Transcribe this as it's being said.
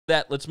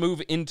that, let's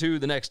move into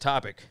the next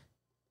topic.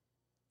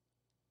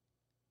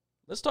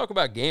 Let's talk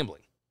about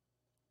gambling.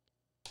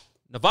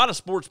 Nevada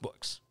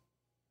sportsbooks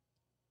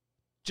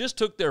just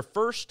took their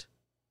first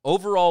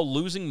overall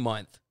losing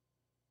month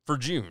for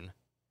June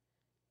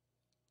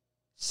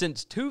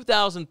since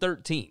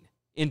 2013.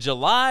 In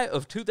July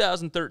of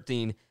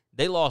 2013,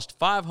 they lost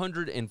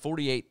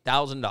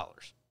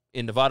 $548,000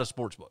 in Nevada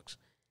sportsbooks.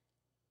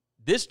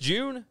 This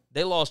June,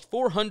 they lost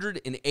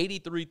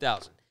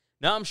 $483,000.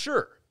 Now, I'm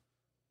sure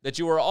that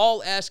you are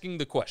all asking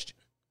the question,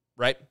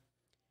 right?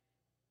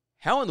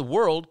 How in the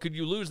world could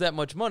you lose that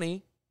much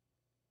money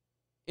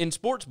in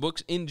sports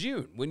books in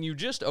June when you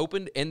just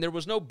opened and there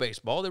was no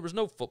baseball, there was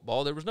no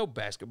football, there was no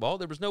basketball,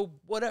 there was no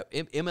whatever.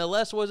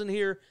 MLS wasn't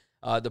here.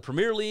 The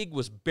Premier League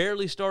was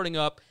barely starting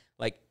up.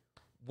 Like,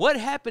 what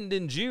happened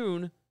in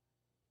June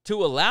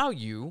to allow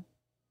you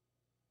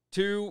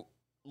to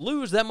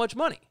lose that much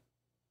money?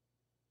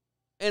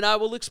 And I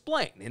will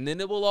explain, and then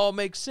it will all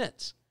make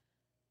sense.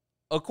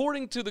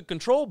 According to the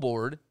control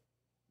board,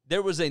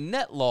 there was a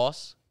net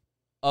loss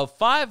of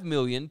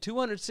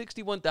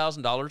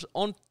 $5,261,000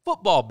 on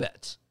football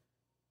bets.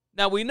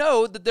 Now, we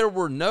know that there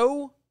were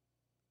no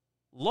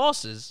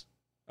losses,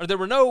 or there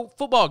were no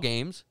football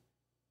games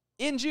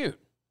in June.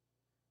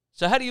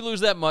 So how do you lose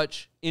that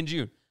much in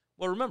June?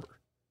 Well, remember,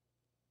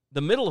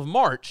 the middle of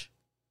March,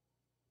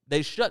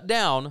 they shut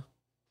down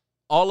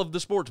all of the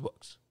sports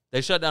books.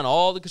 They shut down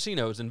all the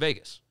casinos in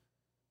Vegas.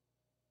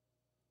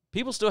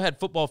 People still had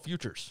football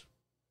futures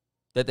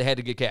that they had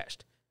to get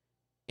cashed.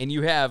 And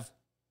you have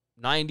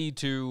 90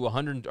 to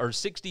 100 or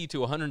 60 to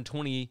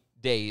 120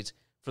 days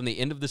from the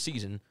end of the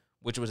season,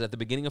 which was at the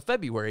beginning of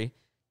February,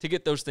 to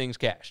get those things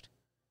cashed.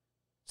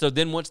 So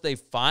then once they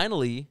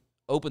finally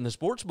open the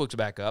sports books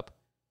back up,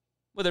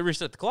 well, they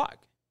reset the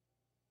clock.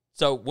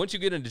 So once you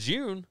get into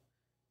June,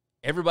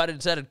 everybody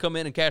decided to come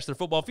in and cash their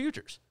football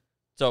futures.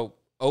 So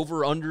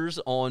over-unders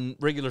on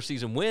regular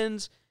season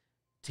wins,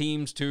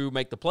 teams to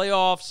make the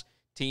playoffs,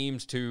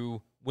 teams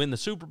to win the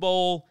Super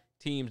Bowl,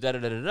 teams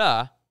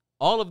da-da-da-da-da,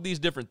 all of these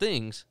different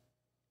things.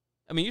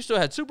 I mean, you still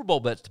had Super Bowl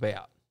bets to pay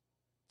out.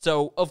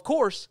 So, of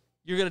course,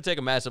 you're going to take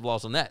a massive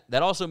loss on that.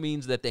 That also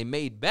means that they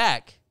made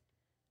back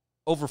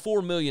over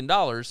 $4 million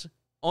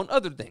on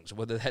other things,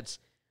 whether that's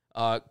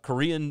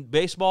Korean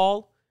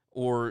baseball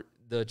or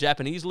the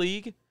Japanese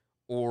league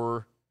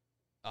or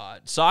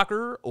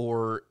soccer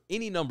or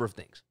any number of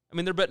things. I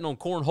mean, they're betting on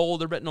cornhole.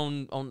 They're betting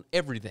on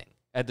everything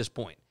at this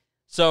point.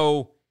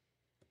 So,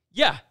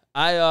 yeah,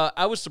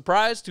 I was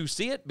surprised to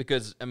see it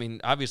because, I mean,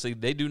 obviously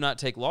they do not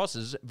take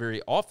losses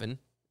very often,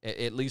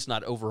 at least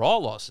not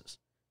overall losses.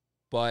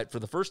 But for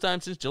the first time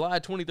since July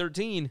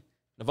 2013,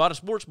 Nevada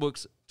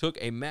Sportsbooks took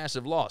a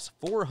massive loss,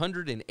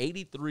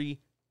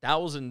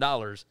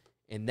 $483,000,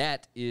 and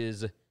that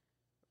is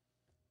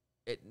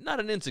not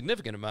an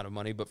insignificant amount of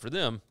money, but for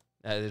them,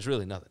 that is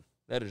really nothing.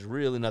 That is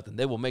really nothing.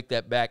 They will make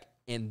that back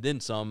and then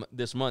some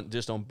this month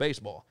just on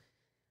baseball.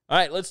 All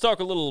right, let's talk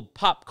a little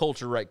pop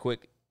culture right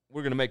quick.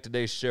 We're going to make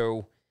today's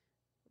show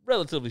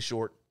relatively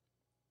short.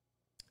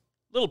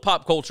 Little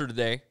pop culture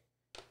today.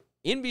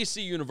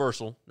 NBC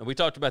Universal. Now, we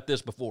talked about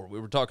this before. We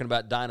were talking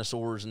about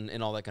dinosaurs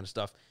and all that kind of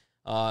stuff.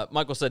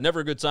 Michael said, never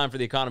a good sign for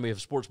the economy if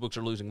sports books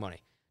are losing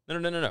money. No.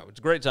 It's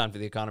a great sign for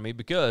the economy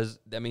because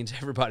that means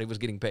everybody was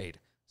getting paid.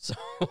 So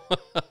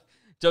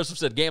Joseph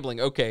said, gambling,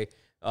 okay.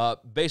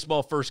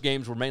 Baseball first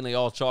games were mainly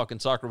all chalk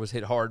and soccer was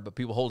hit hard, but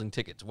people holding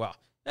tickets. Wow.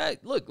 Hey,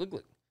 look.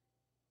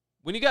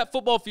 When you got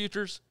football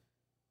futures,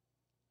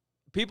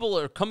 people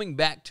are coming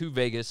back to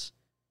Vegas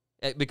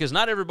because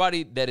not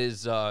everybody that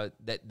is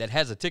that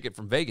has a ticket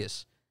from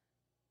Vegas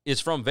is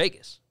from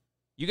Vegas.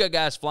 You got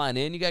guys flying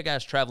in, you got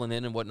guys traveling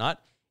in and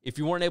whatnot. If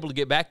you weren't able to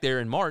get back there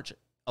in March,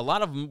 a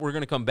lot of them were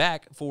going to come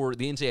back for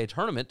the NCAA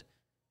tournament.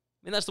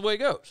 I mean, that's the way it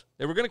goes.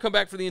 They were going to come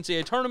back for the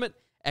NCAA tournament,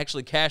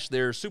 actually cash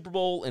their Super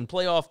Bowl and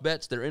playoff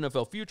bets, their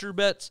NFL future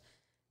bets.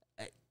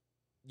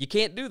 You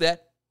can't do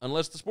that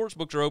unless the sports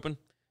books are open.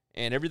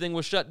 And everything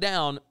was shut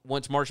down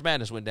once March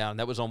Madness went down.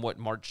 That was on,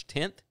 March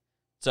 10th?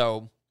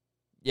 So,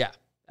 yeah,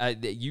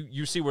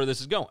 you see where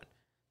this is going.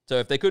 So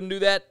if they couldn't do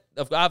that,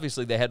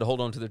 obviously they had to hold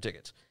on to their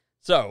tickets.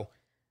 So,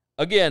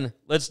 again,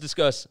 let's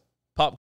discuss